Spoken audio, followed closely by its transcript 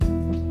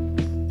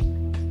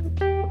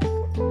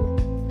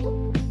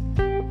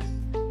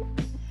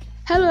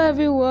Hello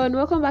everyone,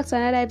 welcome back to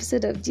another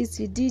episode of Gist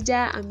with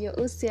Dija. I'm your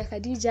host here,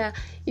 Khadija.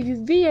 If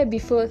you've been here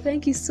before,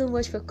 thank you so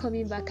much for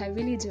coming back. I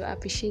really do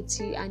appreciate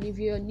you. And if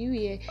you're new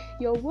here,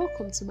 you're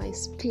welcome to my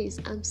space.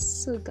 I'm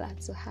so glad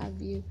to have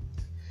you.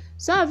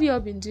 So how have you all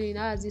been doing?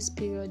 How has this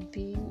period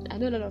been? I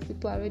know a lot of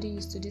people are already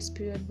used to this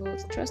period,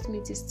 but trust me,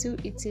 it is still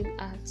eating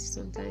at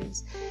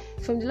sometimes.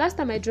 From the last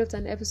time I dropped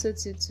an episode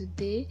to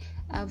today,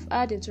 I've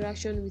had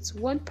interaction with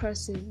one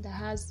person that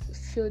has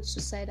failed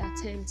suicide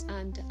attempts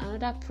and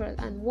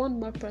one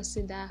more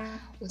person that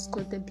was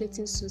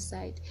contemplating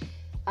suicide.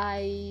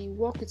 I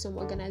work with some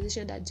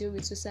organizations that deal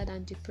with suicide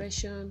and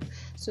depression,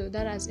 so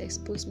that has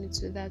exposed me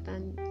to that.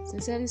 And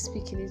sincerely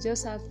speaking, it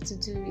just has to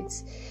do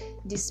with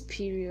this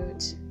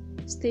period.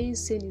 Staying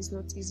sane is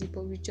not easy,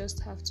 but we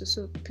just have to.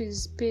 So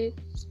please pay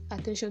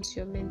attention to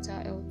your mental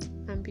health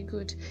and be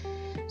good.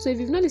 So if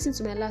you've not listened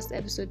to my last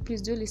episode,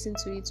 please do listen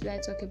to it where I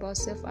talk about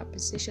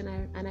self-appreciation,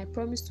 and I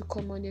promise to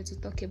come on here to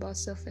talk about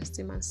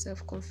self-esteem and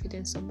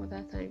self-confidence some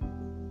other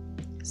time.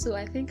 So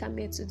I think I'm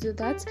here to do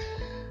that.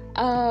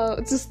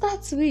 To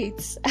start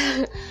with,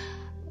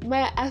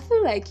 I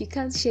feel like you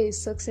can't share a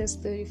success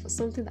story for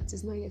something that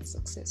is not yet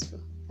successful.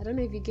 I don't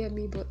know if you get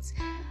me, but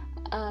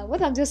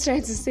what I'm just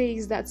trying to say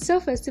is that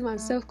self-esteem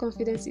and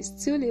self-confidence is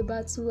still a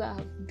battle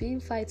I've been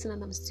fighting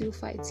and I'm still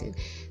fighting.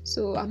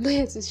 So I'm not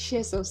here to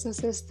share some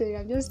success story.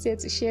 I'm just here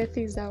to share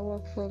things that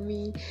work for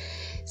me.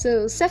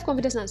 So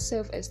self-confidence and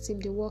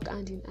self-esteem, they work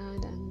hand in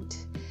hand,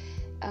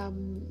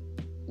 and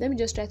let me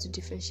just try to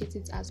differentiate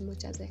it as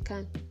much as I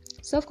can.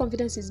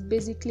 Self-confidence is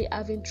basically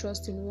having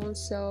trust in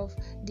oneself,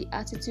 the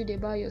attitude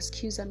about your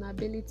skills and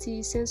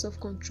abilities, sense of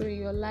control in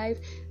your life,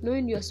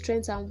 knowing your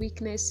strengths and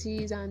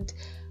weaknesses, and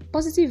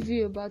positive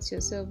view about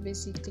yourself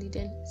basically.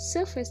 Then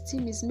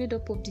self-esteem is made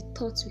up of the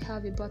thoughts we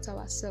have about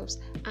ourselves,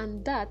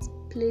 and that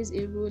plays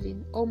a role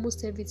in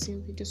almost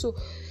everything we do. So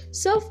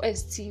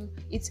self-esteem,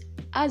 it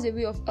has a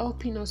way of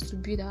helping us to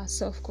build our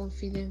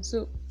self-confidence.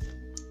 So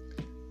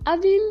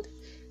having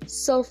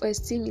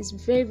self-esteem is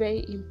very,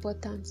 very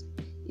important.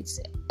 It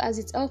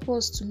helps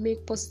us to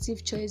make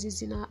positive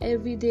choices in our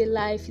everyday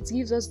life. It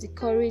gives us the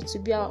courage to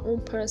be our own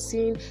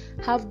person,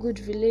 have good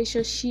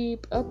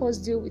relationship, help us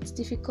deal with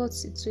difficult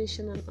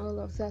situations and all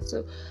of that.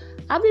 So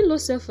having low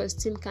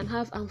self-esteem can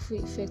have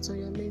harmful effects on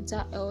your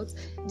mental health,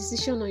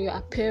 decision on your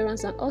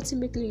appearance, and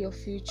ultimately your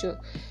future.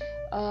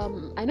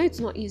 I know it's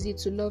not easy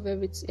to love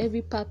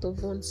every part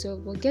of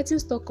oneself, but getting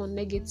stuck on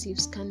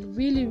negatives can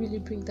really, really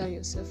bring down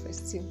your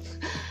self-esteem.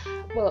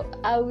 Well,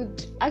 I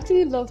would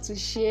actually love to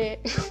share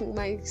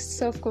my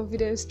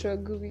self-confidence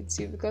struggle with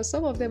you, because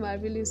some of them are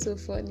really so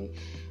funny,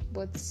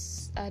 but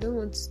I don't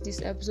want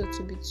this episode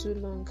to be too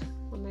long.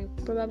 I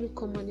might probably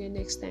come on here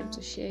next time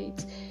to share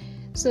it.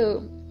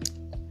 So,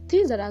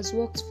 things that has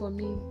worked for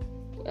me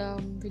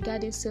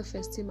regarding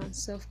self-esteem and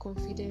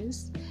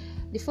self-confidence.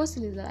 The first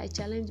thing is that I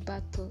challenge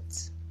bad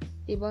thoughts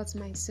about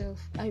myself.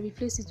 I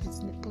replace it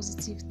with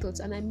positive thoughts,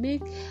 and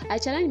I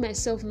challenge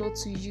myself not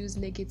to use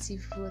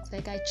negative words.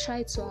 Like, I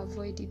try to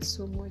avoid it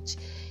so much.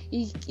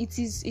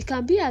 It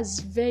can be as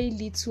very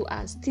little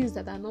as things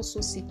that are not so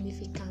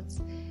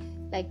significant.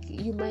 Like,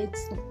 you might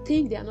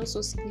think they are not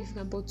so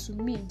significant, but to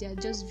me they are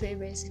just very,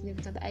 very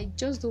significant. I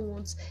just don't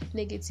want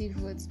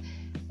negative words.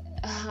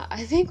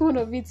 I think one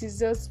of it is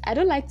just, I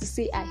don't like to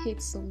say I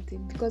hate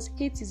something, because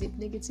hate is a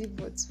negative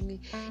word to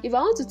me. If I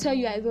want to tell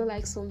you I don't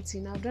like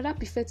something, I would rather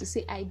prefer to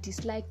say I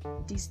dislike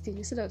this thing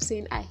instead of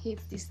saying I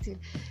hate this thing.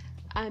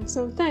 And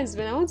sometimes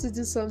when I want to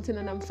do something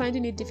and I'm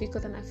finding it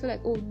difficult and I feel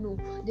like, oh no,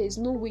 there's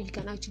no way you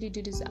can actually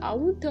do this, I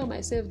won't tell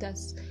myself that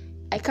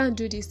I can't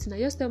do this thing. I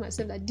just tell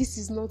myself that this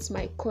is not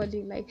my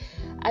calling. Like,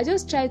 I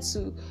just try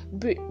to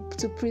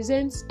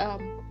present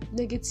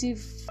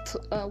negative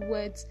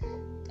words.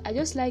 I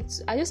just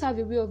have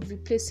a way of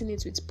replacing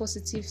it with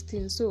positive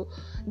things. So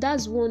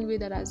that's one way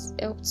that has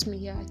helped me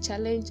here. I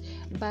challenge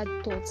bad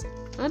thoughts.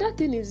 Another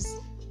thing is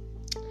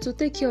to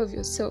take care of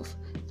yourself.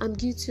 I'm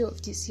guilty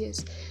of this,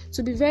 yes.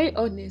 To be very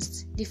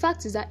honest, the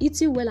fact is that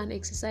eating well and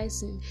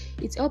exercising,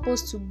 it helps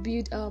us to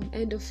build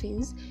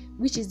endorphins,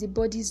 which is the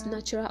body's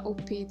natural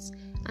opiates,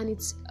 and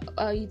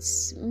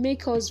it's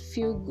make us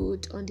feel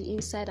good on the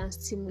inside and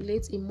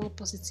stimulate a more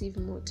positive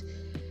mood.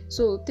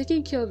 So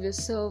taking care of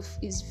yourself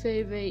is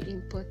very, very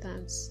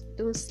important.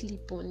 Don't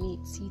sleep on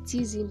it. It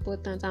is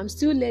important. I'm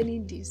still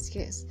learning this.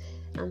 Yes,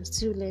 I'm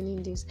still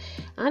learning this.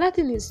 Another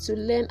thing is to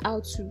learn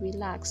how to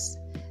relax.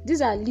 These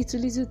are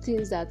little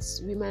things that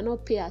we might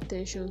not pay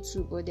attention to,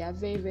 but they are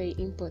very, very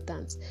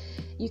important.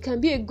 You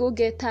can be a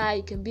go-getter,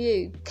 you can be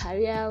a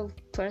career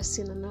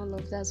person and all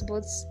of that,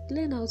 but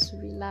learn how to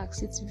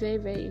relax. It's very,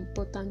 very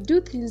important.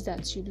 Do things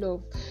that you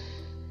love.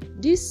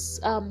 This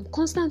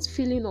constant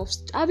feeling of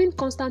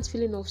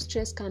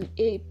stress can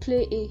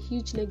play a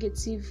huge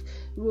negative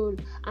role.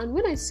 And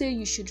when I say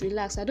you should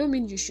relax, I don't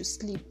mean you should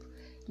sleep.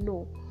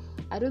 No,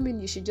 I don't mean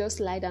you should just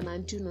lie down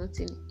and do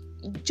nothing.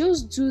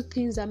 Just do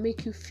things that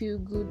make you feel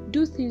good.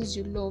 Do things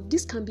you love.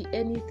 This can be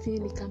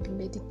anything. It can be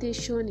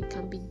meditation, it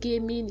can be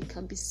gaming, it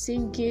can be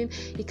singing,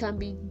 it can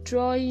be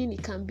drawing,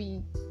 it can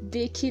be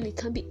baking, it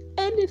can be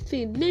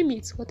anything, name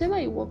it, whatever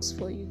it works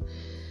for you.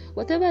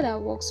 Whatever that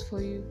works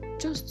for you,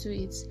 just do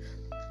it.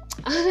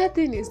 Another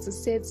thing is to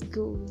set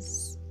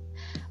goals.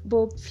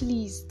 But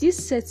please, this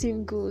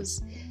setting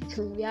goals,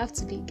 we have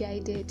to be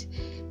guided,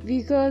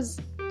 because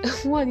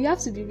one, you have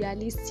to be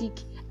realistic,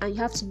 and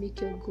you have to make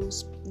your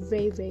goals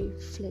very, very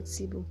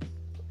flexible.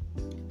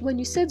 When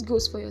you set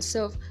goals for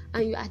yourself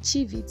and you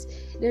achieve it,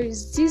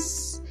 there's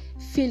this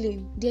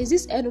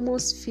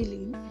enormous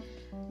feeling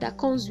that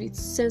comes with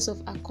sense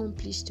of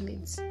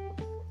accomplishment.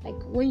 Like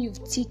when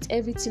you've ticked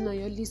everything on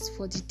your list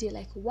for the day,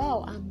 like,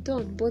 wow, I'm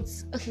done. But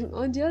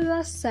on the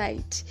other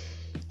side,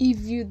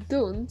 if you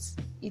don't,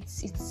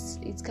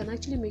 it can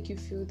actually make you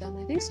feel down.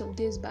 I think some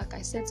days back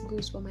I set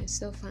goals for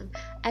myself and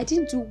I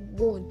didn't do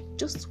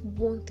just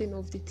one thing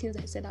of the things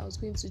I said I was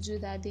going to do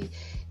that day,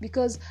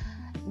 because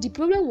the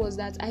problem was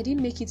that I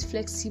didn't make it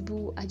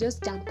flexible. I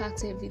just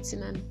jam-packed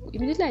everything, and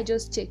immediately I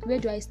just check, where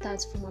do I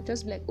start from? I'll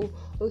just be like, oh,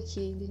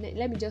 okay,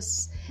 let me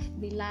just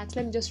relax,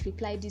 let me just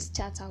reply this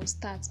chat, I'll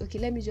start. Okay,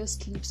 let me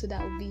just sleep so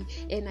that I'll be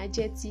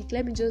energetic.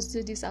 Let me just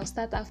do this, I'll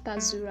start after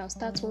 0, I'll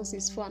start once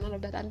it's 4, and all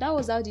of that. And that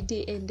was how the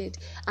day ended.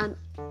 And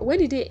when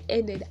the day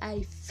ended,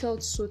 I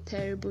felt so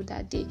terrible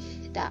that day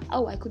that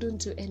I couldn't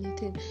do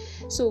anything.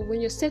 So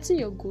when you're setting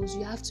your goals,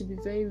 you have to be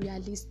very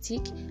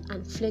realistic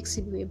and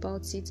flexible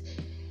about it.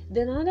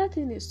 Then another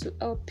thing is to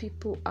help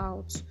people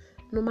out,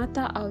 no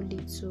matter how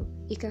little.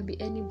 It can be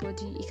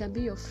anybody, it can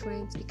be your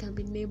friends, it can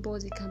be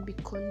neighbors, it can be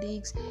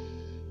colleagues,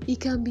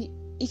 it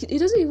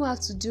doesn't even have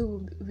to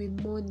do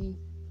with money.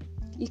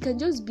 It can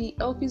just be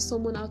helping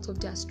someone out of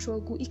their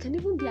struggle. It can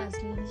even be as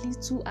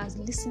little as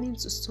listening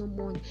to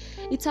someone.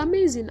 It's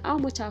amazing how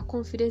much our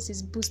confidence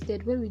is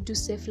boosted when we do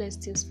selfless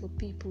things for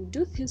people.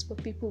 Do things for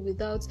people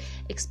without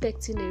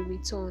expecting a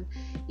return.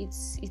 It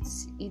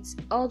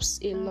helps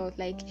a lot.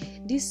 Like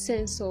this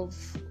sense of,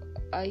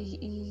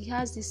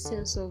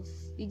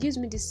 it gives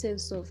me this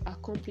sense of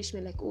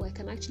accomplishment, like, oh, I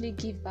can actually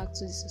give back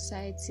to the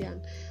society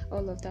and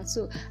all of that.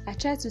 So I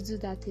try to do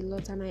that a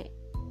lot, and I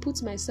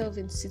put myself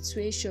in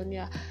situation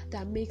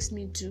that makes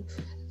me do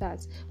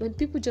that. When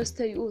people just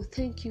tell you, oh,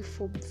 thank you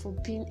for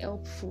being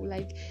helpful,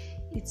 like,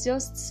 it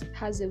just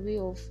has a way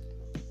of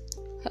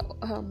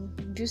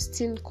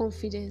boosting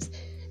confidence.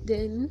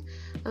 Then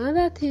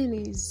another thing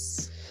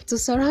is to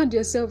surround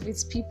yourself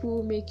with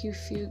people who make you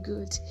feel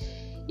good.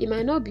 It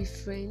might not be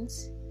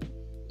friends,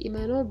 it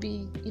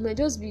might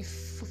just be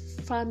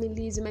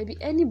families, it might be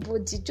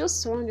anybody.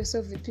 Just surround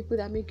yourself with people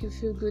that make you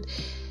feel good.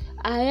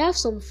 I have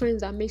some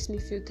friends that makes me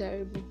feel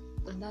terrible,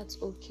 and that's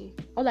okay.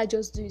 All I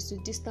just do is to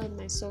distance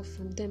myself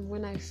from them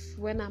when I'm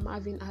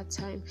having a hard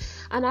time.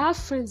 And I have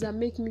friends that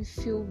make me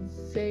feel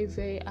very,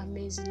 very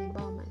amazing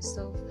about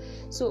myself.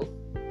 So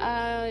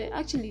I'm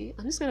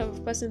this kind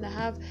of person that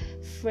have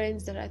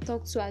friends that I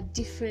talk to at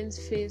different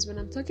phases. When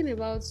I'm talking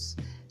about,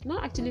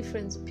 not actually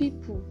friends,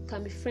 people,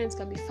 can be friends,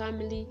 can be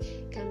family,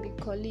 can be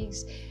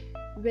colleagues.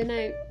 When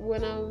I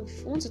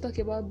want to talk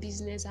about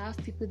business, I have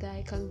people that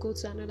I can go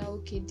to and know that,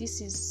 okay, this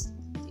is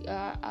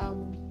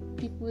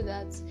people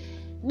that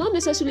not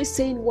necessarily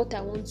saying what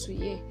I want to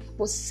hear,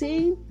 but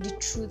saying the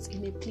truth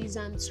in a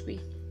pleasant way.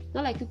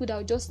 Not like people that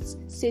will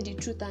just say the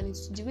truth and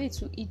it's the way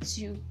to eat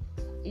you.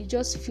 It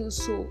just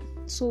feels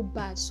so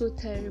bad, so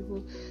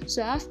terrible.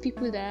 So I have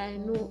people that I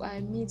know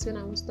I meet when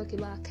I want to talk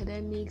about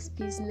academics,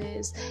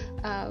 business,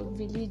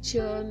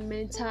 religion,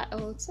 mental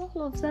health,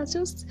 all of that.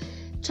 Just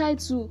try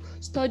to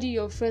study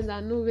your friends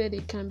and know where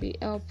they can be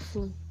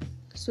helpful.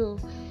 So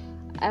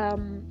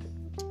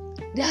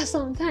there are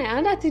some times.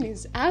 Another thing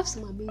is, I have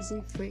some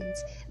amazing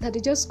friends that they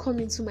just come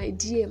into my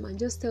DM and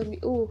just tell me,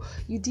 oh,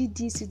 you did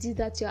this, you did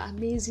that, you're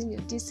amazing,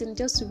 you're this, and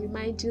just to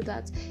remind you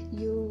that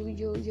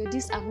you're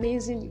this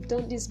amazing, you've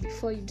done this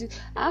before.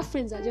 I have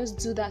friends that just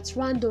do that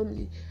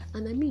randomly,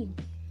 and I mean,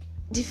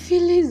 the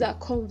feelings that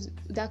comes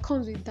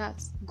with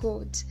that,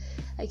 God,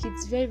 like,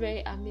 it's very,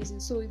 very amazing.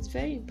 So it's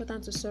very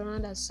important to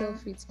surround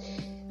ourselves with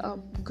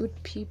good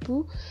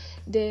people.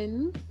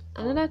 Then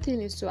another thing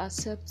is to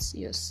accept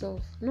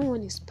yourself. No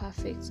one is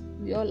perfect.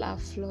 We all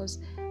have flaws.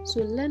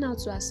 So learn how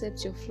to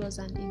accept your flaws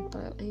and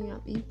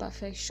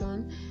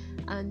imperfection,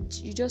 and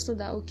you just know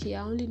that, okay,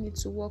 I only need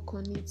to work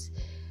on it.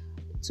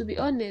 To be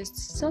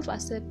honest,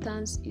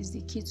 self-acceptance is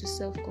the key to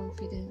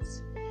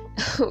self-confidence.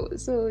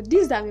 So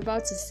this that I'm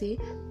about to say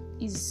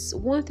is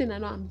one thing I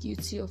know I'm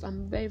guilty of.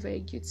 I'm very, very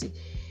guilty.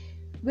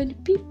 When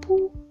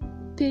people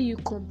pay you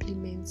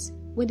compliments,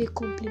 when they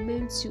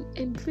compliment you,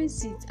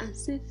 embrace it and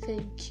say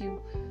thank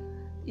you.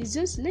 It's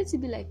just, let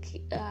it be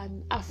like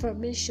an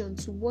affirmation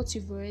to what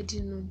you've already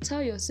known.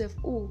 Tell yourself,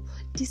 oh,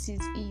 this is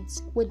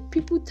it. When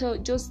people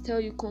just tell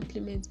you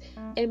compliments,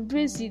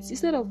 embrace it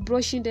instead of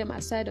brushing them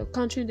aside or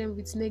countering them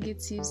with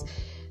negatives.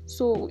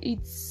 So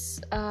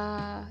it's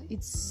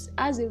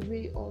as a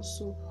way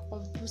also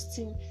of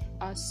boosting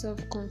our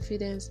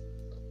self-confidence.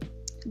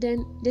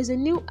 Then there's a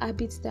new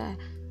habit that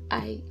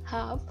I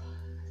have.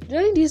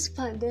 During this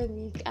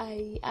pandemic,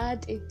 I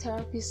had a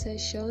therapy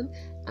session,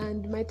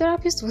 and my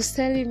therapist was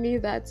telling me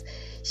that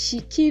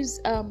she keeps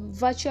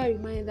virtual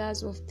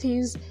reminders of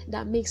things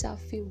that makes her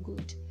feel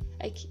good.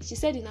 Like she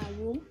said, in her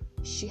room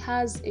she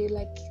has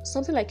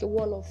something like a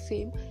wall of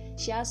fame.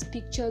 She has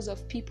pictures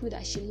of people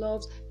that she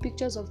loves,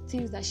 pictures of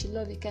things that she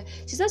loves.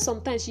 She said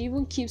sometimes she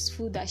even keeps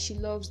food that she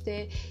loves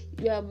there.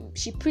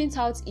 She prints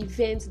out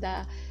events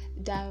that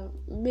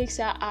makes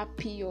her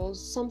happy, or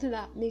something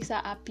that makes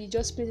her happy,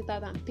 just print it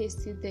out and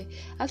paste it there.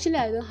 Actually,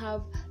 I don't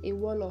have a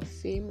wall of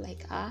fame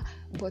like her,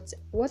 but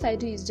what I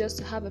do is just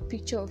to have a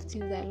picture of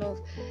things I love.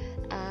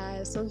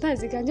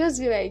 Sometimes it can just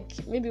be like,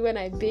 maybe when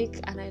I bake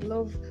and I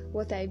love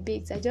what I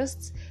baked, I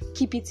just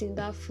keep it in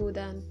that food.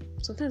 And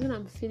sometimes when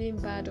I'm feeling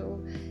bad,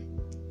 or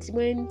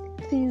when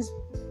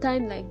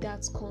time like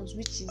that comes,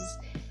 which is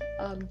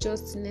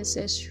just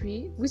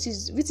necessary, which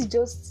is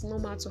just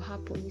normal to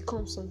happen, it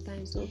comes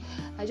sometimes. So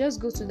I just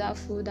go to that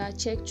food, I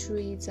check through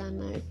it,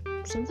 and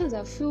sometimes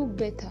I feel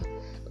better.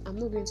 I'm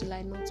not going to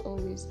lie, not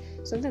always.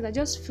 Sometimes I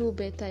just feel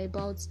better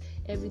about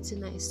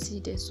everything I see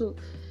there. So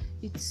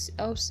it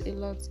helps a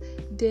lot.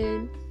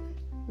 Then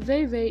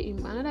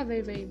another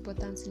very, very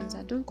important thing is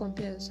that don't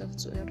compare yourself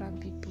to other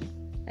people.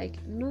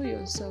 Like, know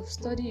yourself,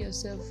 study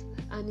yourself,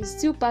 and it's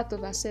still part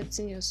of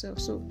accepting yourself.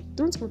 So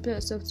don't compare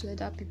yourself to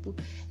other people,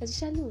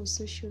 especially on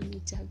social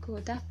media.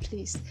 God, that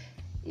place,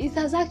 it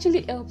has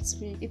actually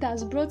helped me. It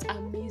has brought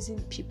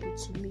amazing people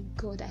to me.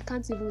 God, I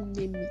can't even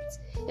name it.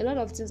 A lot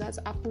of things has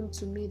happened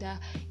to me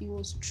that it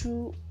was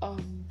through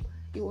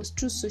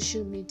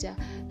social media.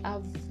 I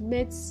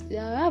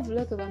have a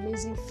lot of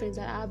amazing friends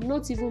that I have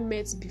not even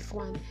met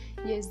before, and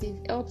yes, they've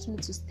helped me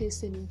to stay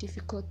sane in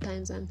difficult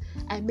times, and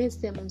I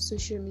met them on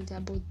social media.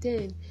 But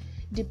then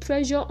the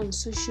pressure on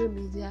social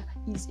media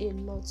is a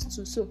lot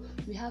too, so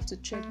we have to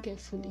tread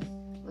carefully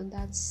on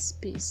that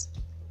space.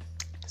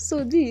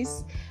 So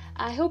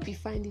I hope you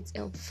find it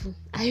helpful.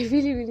 I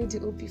really, really do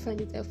hope you find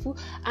it helpful.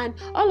 And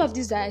all of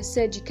this that I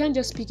said, you can't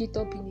just pick it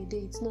up in a day.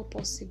 It's not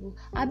possible.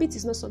 Habit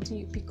is not something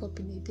you pick up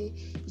in a day.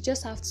 You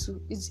just have to.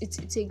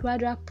 It's a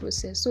gradual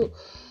process. So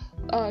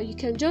you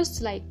can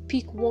just like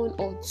pick one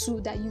or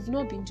two that you've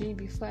not been doing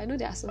before. I know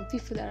there are some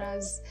people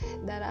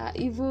that are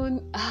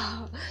even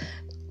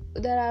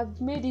that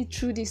have made it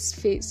through this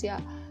phase.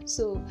 Yeah.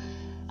 So.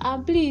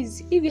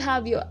 Please, if you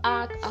have your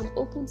arc, I'm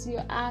open to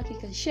your arc. You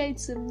can share it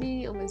to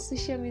me on my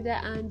social media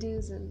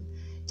handles, and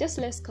just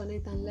let's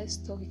connect and let's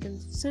talk. You can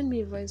send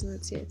me a voice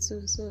note here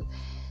too. So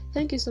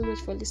thank you so much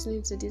for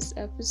listening to this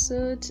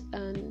episode,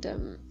 and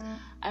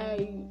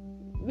I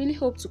really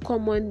hope to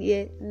come on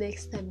here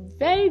next time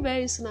very,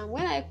 very soon. And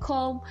when I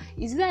come,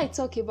 is that I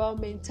talk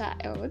about mental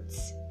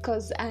health,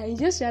 because I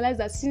just realized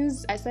that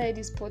since I started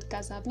this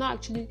podcast, I've not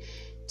actually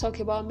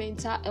talked about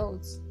mental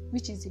health,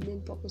 which is the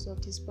main purpose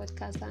of this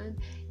podcast, and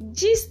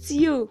gist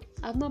you.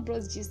 I've not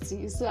brought gist to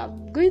you, so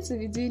I'm going to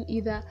be doing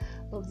either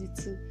of the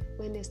two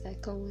when next I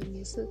come on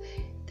here. So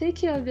take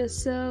care of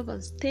yourself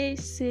and stay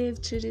safe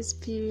through this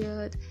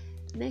period.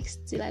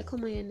 Till I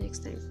come on here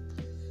next time.